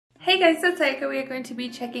Hey guys, it's Erika. We are going to be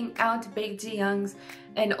checking out BAEK Z Young's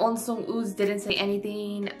and ONG SEONG WU's Didn't Say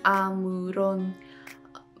Anything 아무런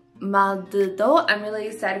말도. I'm really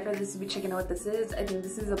excited for this to be checking out what this is. I think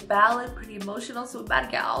this is a ballad, pretty emotional, so we're about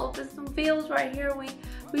to get all of this some feels right here.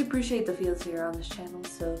 We appreciate the feels here on this channel,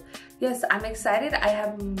 so yes, I'm excited. I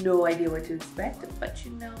have no idea what to expect, but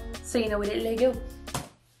you know. So you know what it, let's go.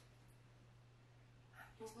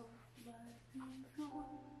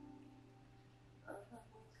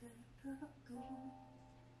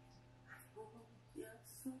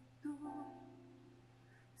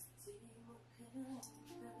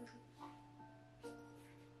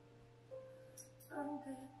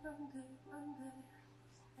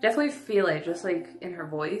 Definitely feel it, just like in her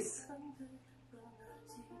voice.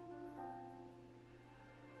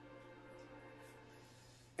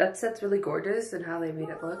 That set's really gorgeous and how they made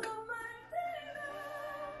it look.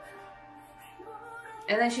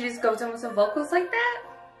 And then she just goes in with some vocals like that.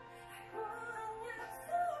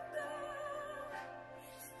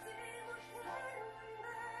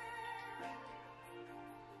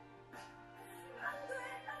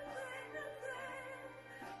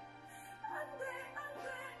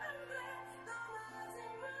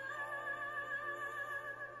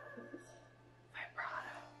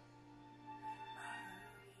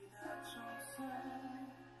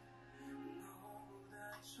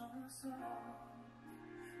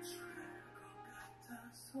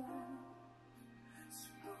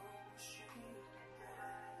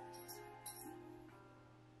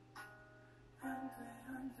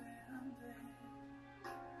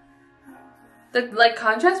 The like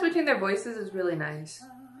contrast between their voices is really nice.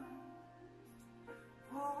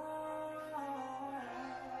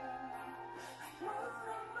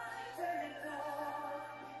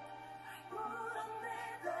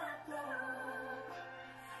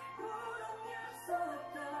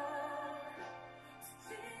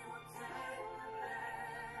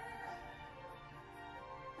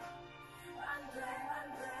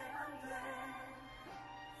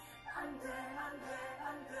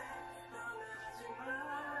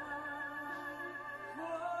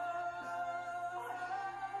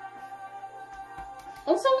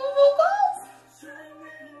 Also vocals.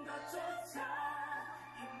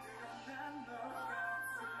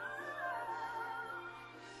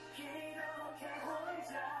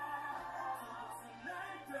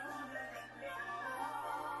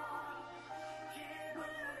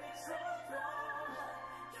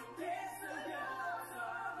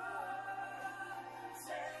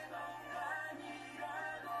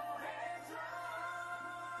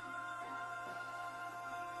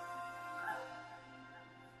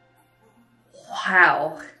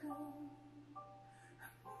 Wow.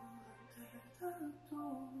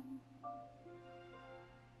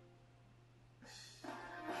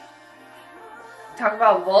 Talk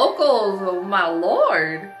about vocals, oh my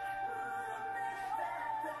lord.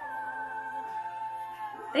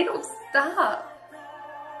 They don't stop.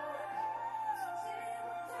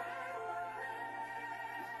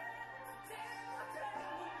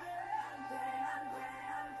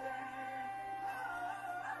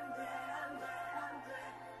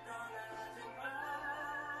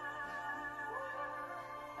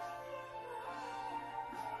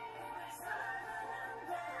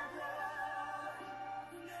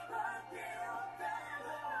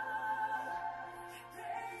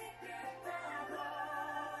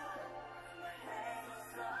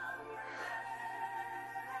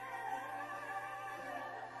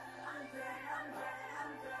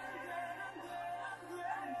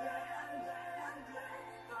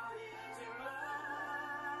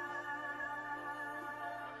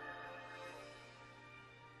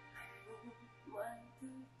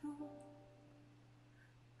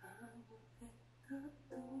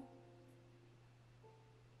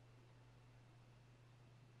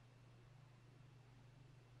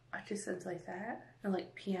 Accents like that and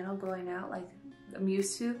like piano going out like I'm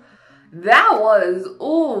used to. That was,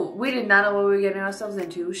 oh, we did not know what we were getting ourselves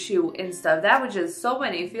into, shoot and stuff. That was just so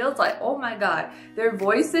many feels, like, oh my god, their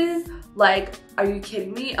voices, like, are you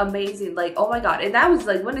kidding me? Amazing, like, oh my god. And that was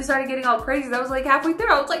like when they started getting all crazy, that was like halfway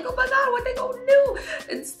through. I was like, oh my god, what they gonna do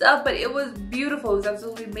and stuff. But it was beautiful. It was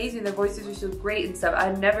absolutely amazing. Their voices were so great and stuff.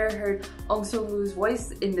 I've never heard ONG SEONG WU's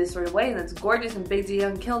voice in this sort of way, and that's gorgeous. And BAEK Z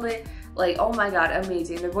YOUNG killed it. Like, oh my god,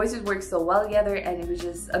 amazing. Their voices worked so well together, and it was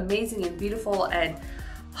just amazing and beautiful. And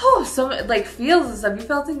oh, so like feels and stuff. You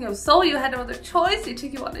felt in your soul. You had no other choice. They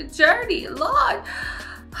took you on a journey. Lord.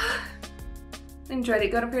 Enjoyed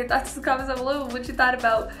it. Go to your thoughts in the comments down below what you thought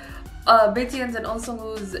about BAEK Z Young's and ONG SEONG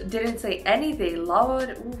WU's didn't say anything. Loud,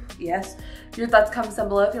 ooh, yes. Your thoughts, comments down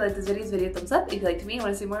below. If you like this video, thumbs up. If you liked me and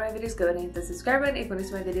want to see more of my videos, go ahead and hit the subscribe button. If you want to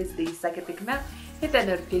see my videos the second they come out, hit that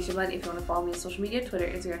notification button. If you want to follow me on social media, Twitter,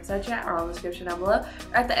 Instagram, Snapchat, are all in the description down below.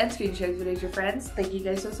 Or at the end screen, share this video with your friends. Thank you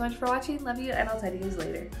guys so much for watching. Love you, and I'll talk to you guys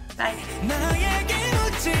later. Bye.